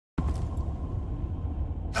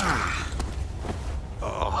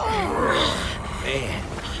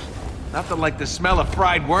Nothing like the smell of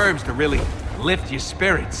fried worms to really lift your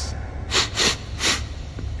spirits.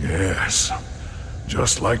 Yes,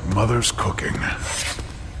 just like Mother's cooking.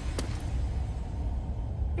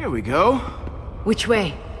 Here we go. Which way?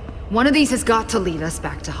 One of these has got to lead us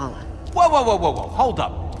back to Hala. Whoa, whoa, whoa, whoa, whoa, hold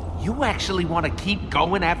up. You actually want to keep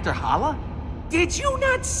going after Hala? Did you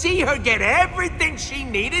not see her get everything she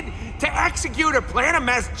needed to execute her plan of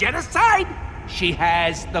mass genocide? She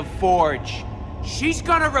has the Forge. She's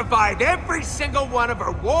gonna revive every single one of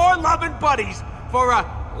her war-loving buddies for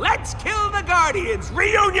a Let's Kill the Guardians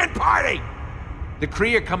reunion party! The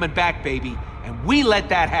Kree are coming back, baby, and we let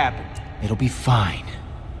that happen. It'll be fine.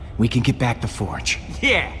 We can get back the Forge.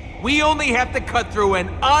 Yeah, we only have to cut through an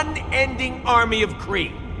unending army of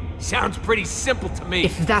Kree. Sounds pretty simple to me.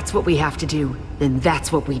 If that's what we have to do, then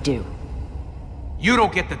that's what we do. You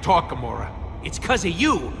don't get to talk, Gamora. It's 'cause of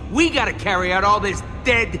you we gotta carry out all this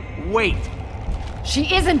dead weight.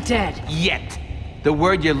 She isn't dead! Yet. The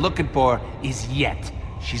word you're looking for is yet.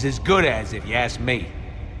 She's as good as, if you ask me.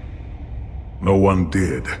 No one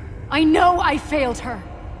did. I know I failed her.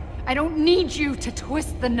 I don't need you to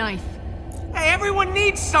twist the knife. Hey, everyone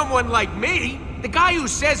needs someone like me. The guy who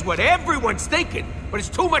says what everyone's thinking, but is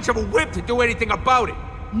too much of a whip to do anything about it.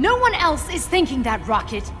 No one else is thinking that,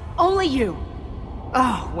 Rocket. Only you.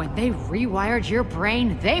 Oh, when they rewired your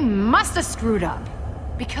brain, they must have screwed up.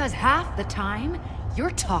 Because half the time,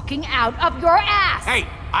 you're talking out of your ass! Hey,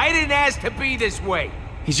 I didn't ask to be this way.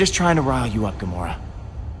 He's just trying to rile you up, Gamora.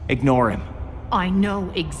 Ignore him. I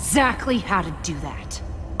know exactly how to do that.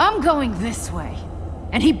 I'm going this way,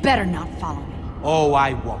 and he better not follow me. Oh,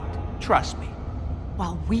 I won't. Trust me.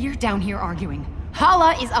 While we're down here arguing,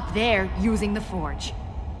 Hala is up there using the Forge.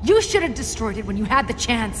 You should have destroyed it when you had the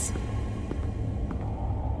chance.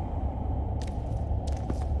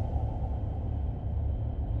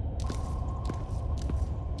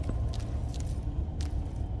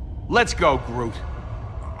 Let's go, Groot.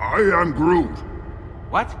 I am Groot.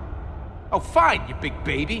 What? Oh, fine, you big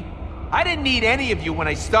baby. I didn't need any of you when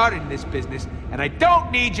I started in this business, and I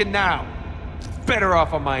don't need you now. Better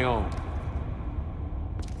off on my own.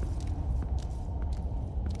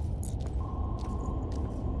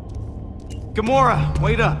 Gamora,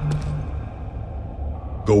 wait up.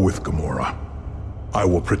 Go with Gamora. I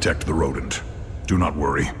will protect the rodent. Do not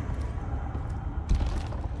worry.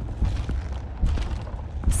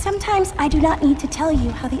 Sometimes I do not need to tell you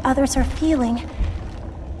how the others are feeling.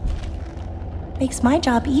 Makes my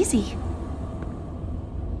job easy.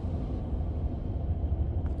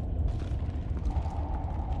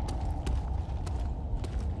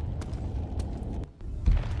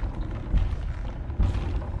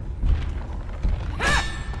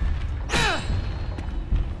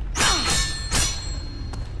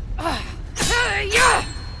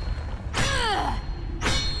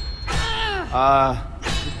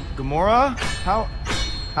 Gamora?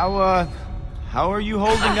 How are you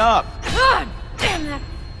holding up? God damn that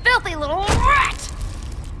filthy little rat!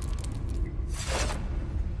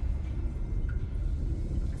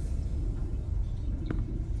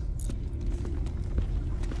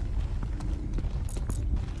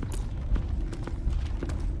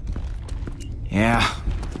 Yeah,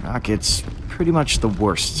 Rocket's pretty much the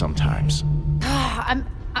worst sometimes.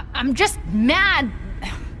 I'm just mad.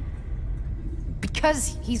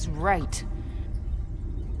 Because he's right.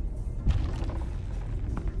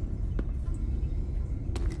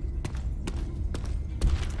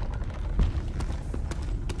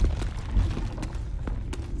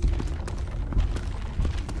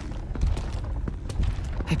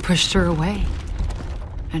 I pushed her away,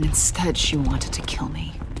 and instead she wanted to kill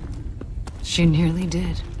me. She nearly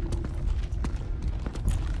did.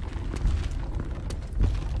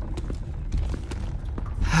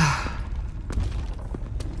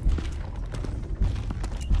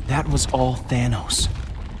 That was all Thanos.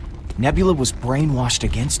 Nebula was brainwashed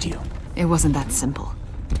against you. It wasn't that simple.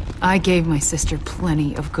 I gave my sister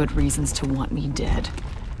plenty of good reasons to want me dead.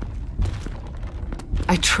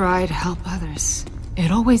 I try to help others.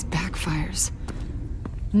 It always backfires.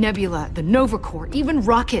 Nebula, the Nova Corps, even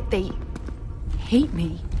Rocket, they hate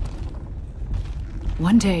me.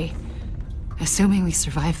 One day, assuming we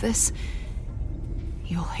survive this,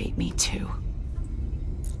 you'll hate me too.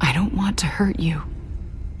 I don't want to hurt you.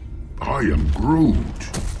 I am Groot.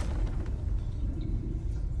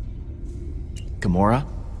 Gamora,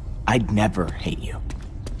 I'd never hate you.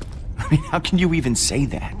 I mean, how can you even say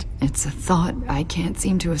that? It's a thought I can't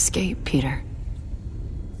seem to escape, Peter.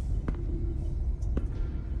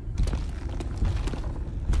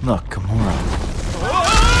 Look, Gamora.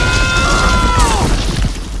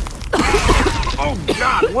 Oh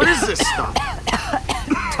God, what is this stuff?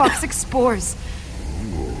 Toxic spores.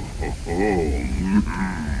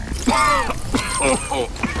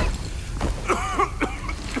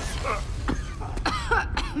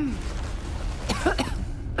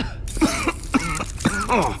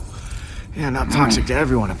 Oh, yeah, not toxic to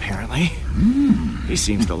everyone, apparently. He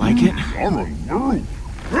seems to like it.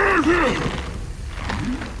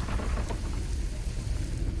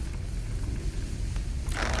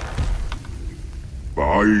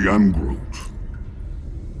 I am Groot.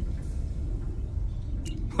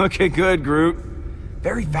 Looking good, Groot.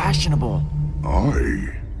 Very fashionable. I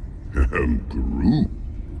am Groot.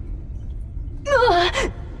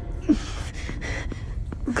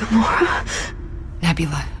 Gamora.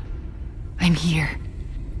 Nebula, I'm here.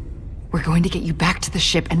 We're going to get you back to the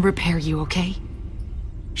ship and repair you, okay?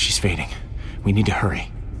 She's fading. We need to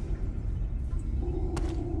hurry.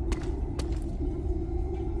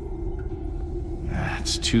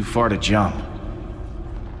 It's too far to jump.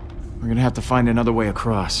 We're gonna have to find another way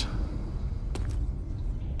across.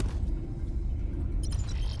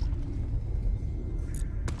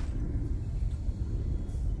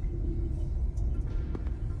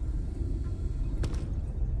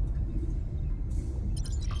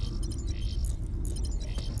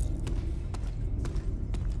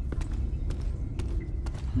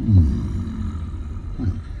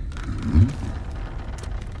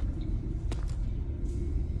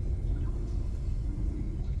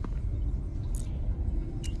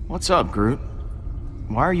 What's up, Groot?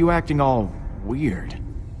 Why are you acting all weird?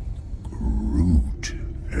 Groot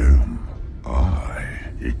am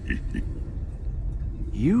I.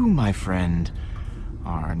 You, my friend,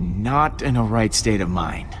 are not in a right state of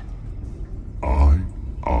mind. I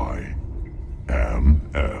am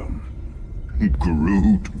Groot.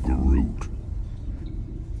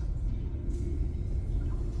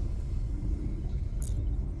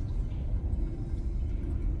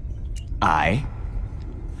 I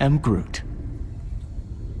am Groot.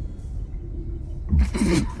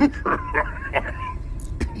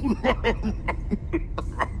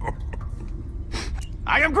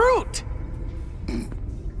 I am Groot!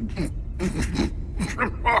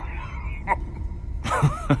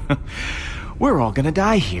 We're all gonna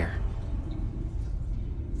die here.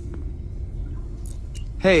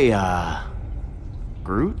 Hey,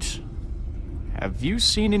 Groot? Have you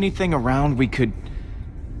seen anything around we could...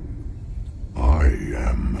 I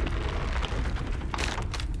am.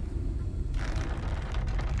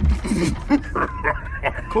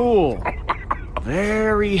 Cool.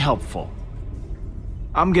 Very helpful.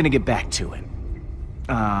 I'm gonna get back to it.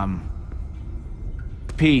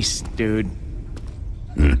 Peace, dude.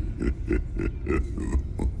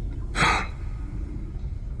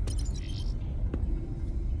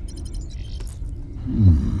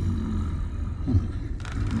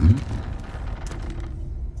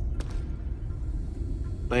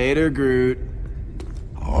 Later, Groot.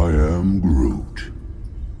 I am Groot.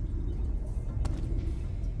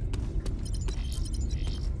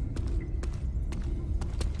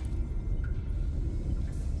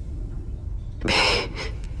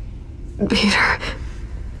 Peter.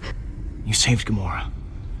 You saved Gamora.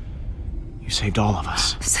 You saved all of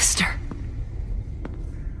us. Sister.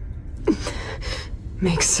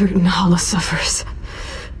 Make certain Hala suffers.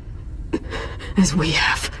 As we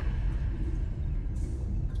have.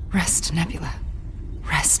 Rest, Nebula.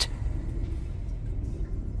 Rest.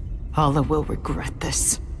 Hala will regret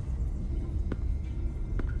this.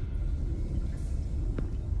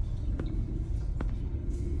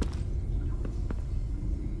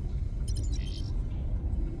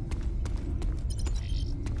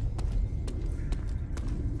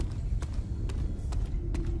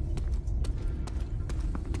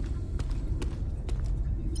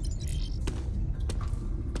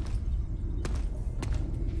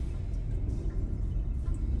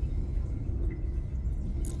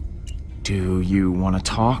 Do you want to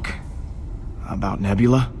talk about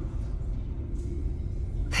Nebula?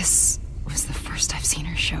 This was the first I've seen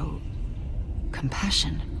her show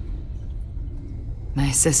compassion.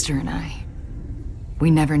 My sister and I, we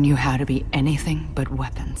never knew how to be anything but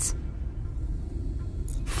weapons.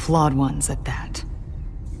 Flawed ones at that.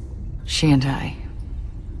 She and I,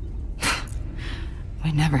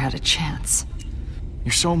 we never had a chance.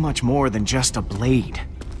 You're so much more than just a blade.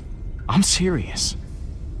 I'm serious.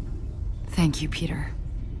 Thank you, Peter.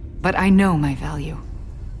 But I know my value.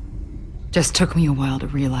 Just took me a while to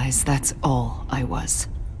realize that's all I was.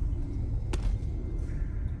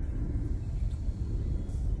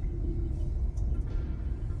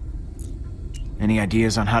 Any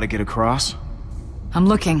ideas on how to get across? I'm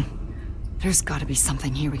looking. There's gotta be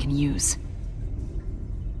something here we can use.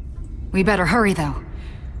 We better hurry, though.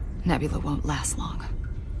 Nebula won't last long.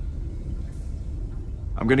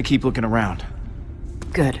 I'm gonna keep looking around.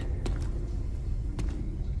 Good.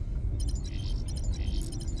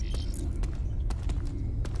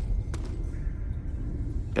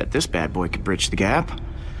 Bet this bad boy could bridge the gap.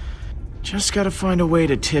 Just gotta find a way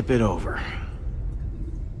to tip it over.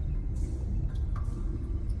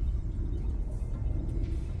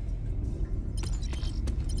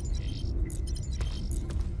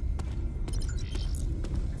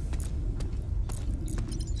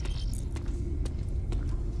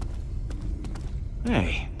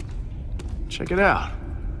 Hey, check it out.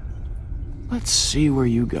 Let's see where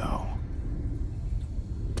you go.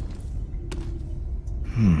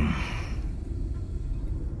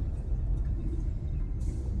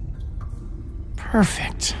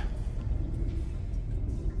 Perfect.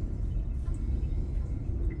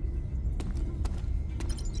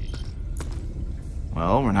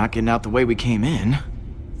 Well, we're not getting out the way we came in.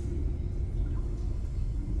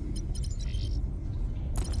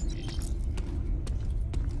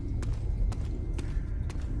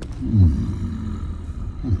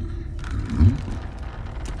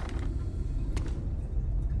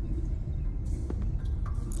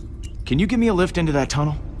 Can you give me a lift into that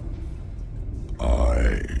tunnel?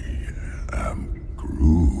 I am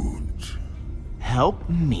Groot. Help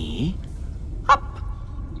me up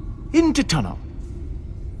into tunnel.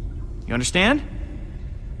 You understand?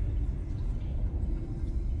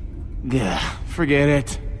 Yeah, forget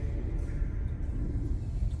it.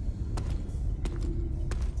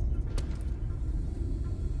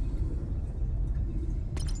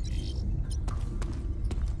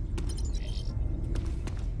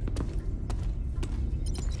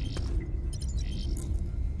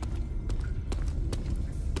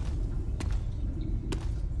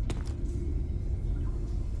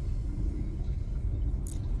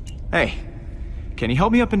 Hey, can you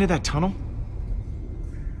help me up into that tunnel?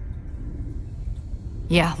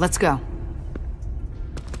 Yeah, let's go.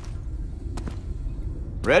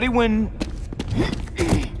 Ready when...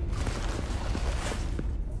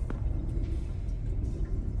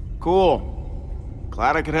 Cool.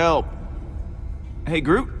 Glad I could help. Hey,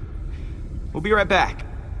 Groot. We'll be right back.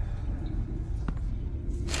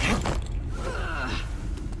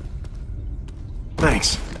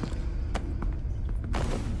 Thanks.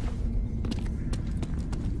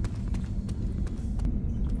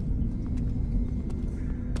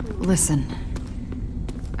 Listen,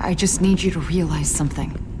 I just need you to realize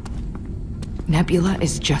something. Nebula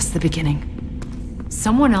is just the beginning.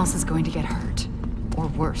 Someone else is going to get hurt, or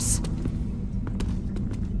worse.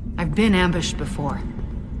 I've been ambushed before,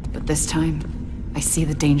 but this time, I see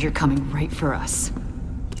the danger coming right for us.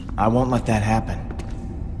 I won't let that happen.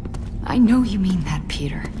 I know you mean that,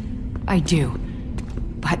 Peter. I do.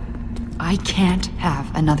 But I can't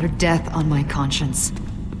have another death on my conscience.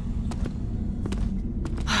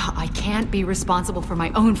 I can't be responsible for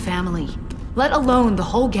my own family, let alone the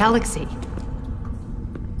whole galaxy.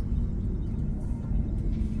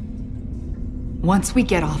 Once we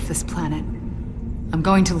get off this planet, I'm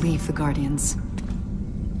going to leave the Guardians.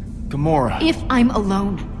 Gamora. If I'm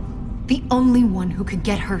alone, the only one who could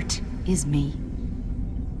get hurt is me.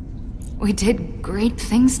 We did great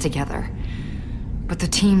things together, but the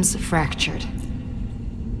team's fractured.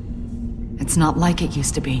 It's not like it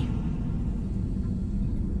used to be.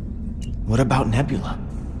 What about Nebula?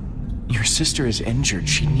 Your sister is injured.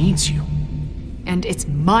 She needs you. And it's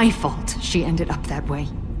my fault she ended up that way.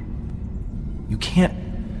 You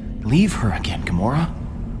can't leave her again, Gamora.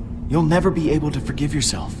 You'll never be able to forgive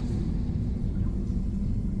yourself.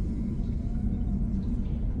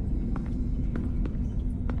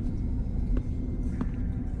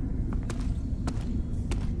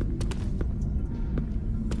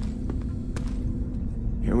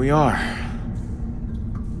 Here we are.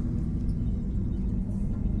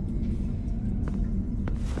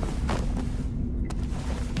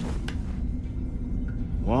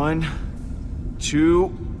 One,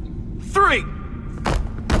 two, three!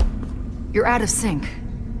 You're out of sync.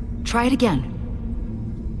 Try it again.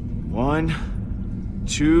 One,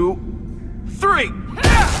 two, three!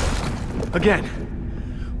 Again.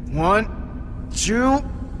 One, two,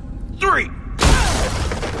 three!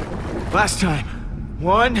 Last time.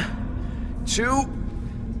 One, two,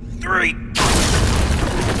 three!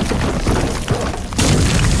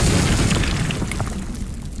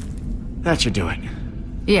 That should do it.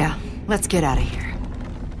 Yeah, let's get out of here.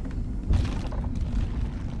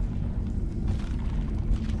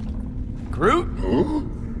 Groot?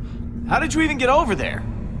 How did you even get over there?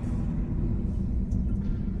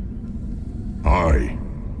 I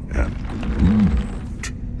am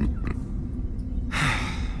Groot.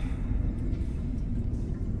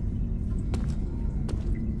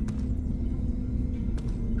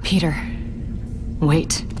 Peter,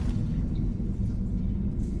 wait.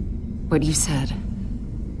 What you said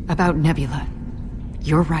about Nebula,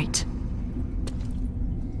 you're right.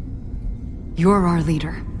 You're our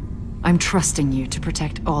leader. I'm trusting you to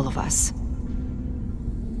protect all of us.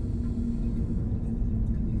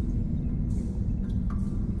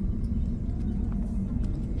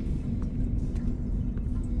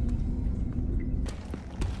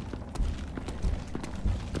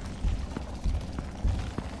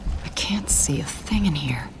 I can't see a thing in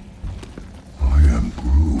here. I am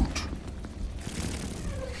Groot.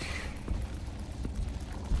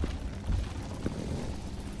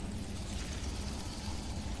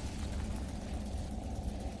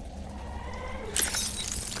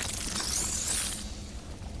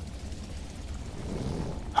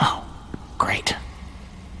 Oh, great.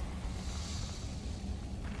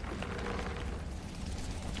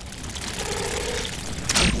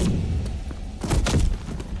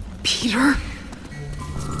 Peter?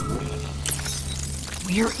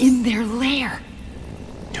 We're in their lair.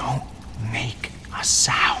 Don't make a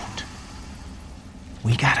sound.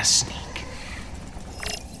 We gotta sneak.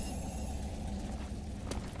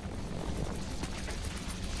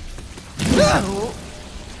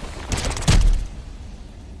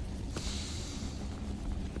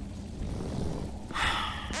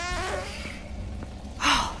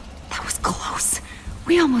 Oh, that was close.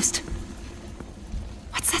 We almost...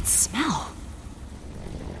 What's that smell?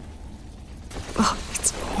 Oh,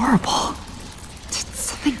 it's horrible. Did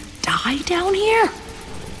something die down here?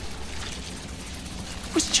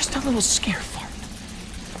 It was just a little scare fart.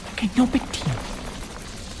 Okay, no big deal.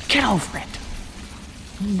 Get over it.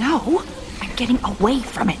 No, I'm getting away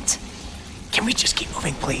from it. Can we just keep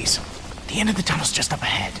moving, please? The end of the tunnel's just up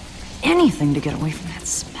ahead. Anything to get away from that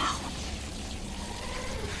smell.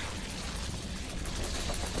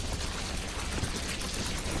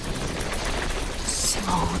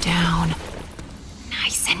 Slow down.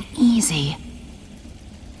 Nice and easy.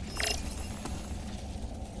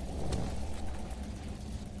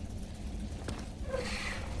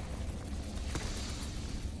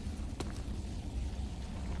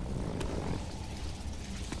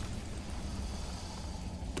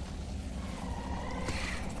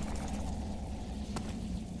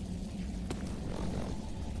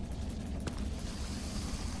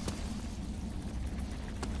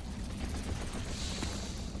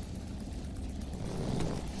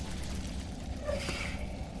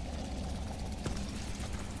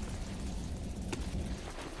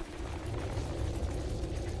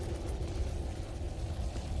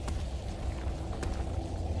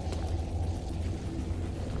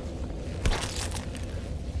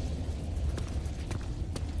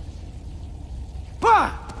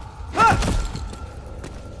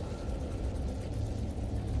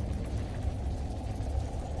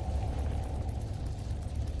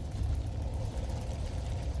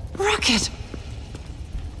 Rocket!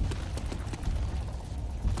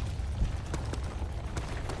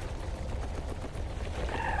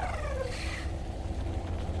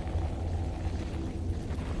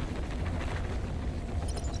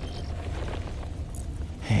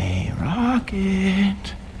 Hey,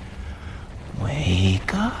 Rocket.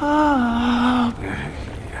 Wake up.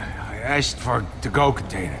 I asked for a to-go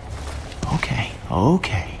container.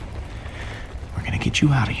 Okay. We're gonna get you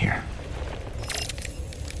out of here.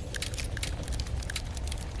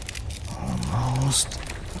 Almost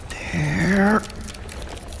there.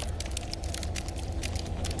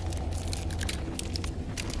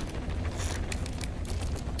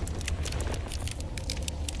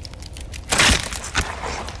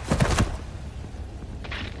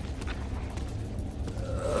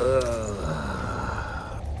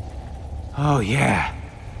 Oh, yeah.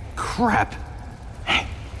 Crap. Hey,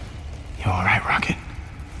 you all right, Rocket?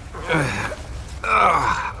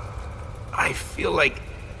 I feel like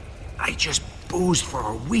I just boozed for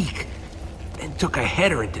a week, then took a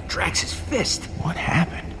header into Drax's fist. What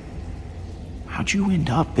happened? How'd you end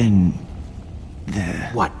up in the...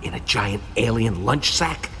 What, in a giant alien lunch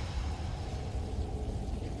sack?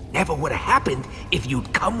 Never would have happened if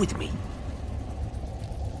you'd come with me.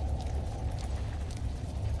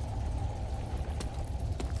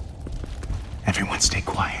 Everyone stay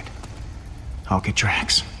quiet. I'll get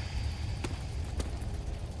Drax.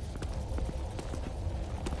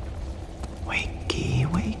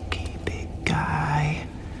 Wakey, big guy.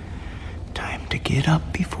 Time to get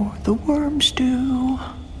up before the worms do.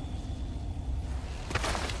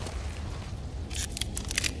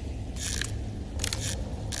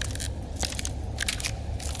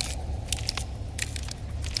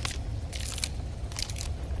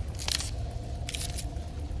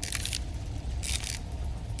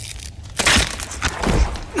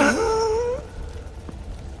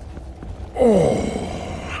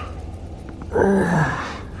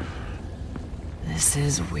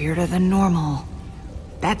 is weirder than normal.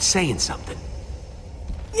 That's saying something.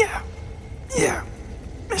 Yeah.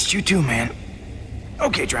 Missed you too, man.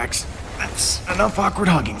 Okay, Drax. That's enough awkward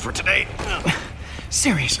hugging for today.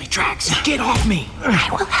 Seriously, Drax, get off me! I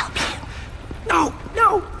will help you.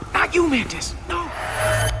 No, not you, Mantis. No.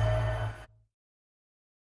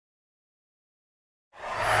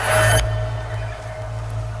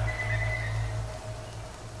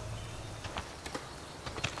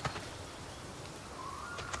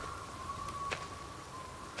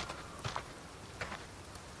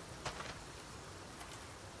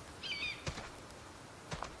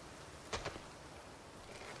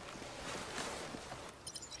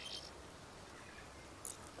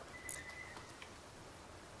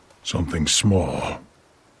 Something small.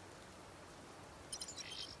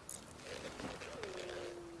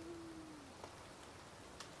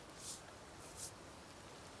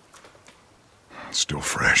 Still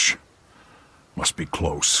fresh. Must be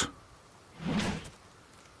close.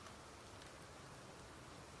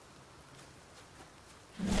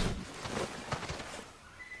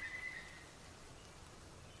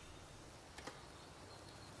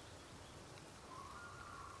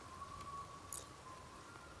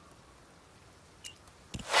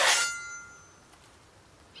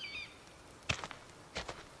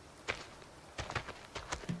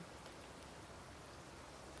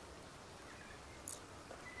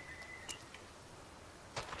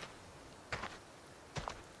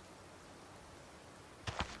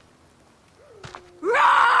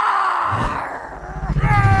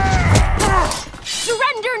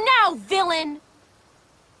 Surrender now, villain!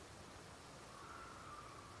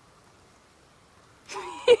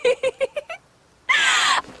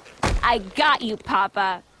 I got you,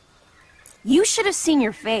 Papa. You should have seen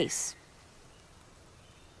your face.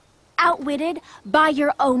 Outwitted by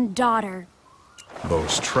your own daughter.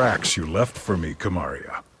 Those tracks you left for me,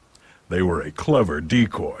 Kamaria. They were a clever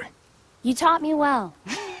decoy. You taught me well.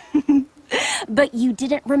 But you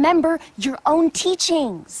didn't remember your own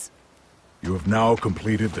teachings. You have now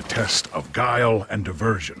completed the test of guile and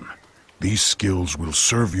diversion. These skills will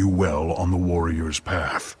serve you well on the warrior's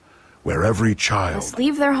path, where every child Must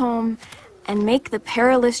leave their home and make the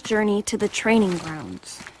perilous journey to the training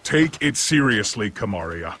grounds. Take it seriously,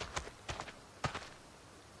 Kamaria.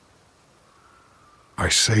 I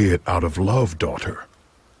say it out of love, daughter.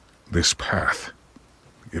 This path,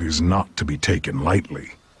 it is not to be taken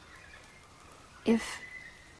lightly. If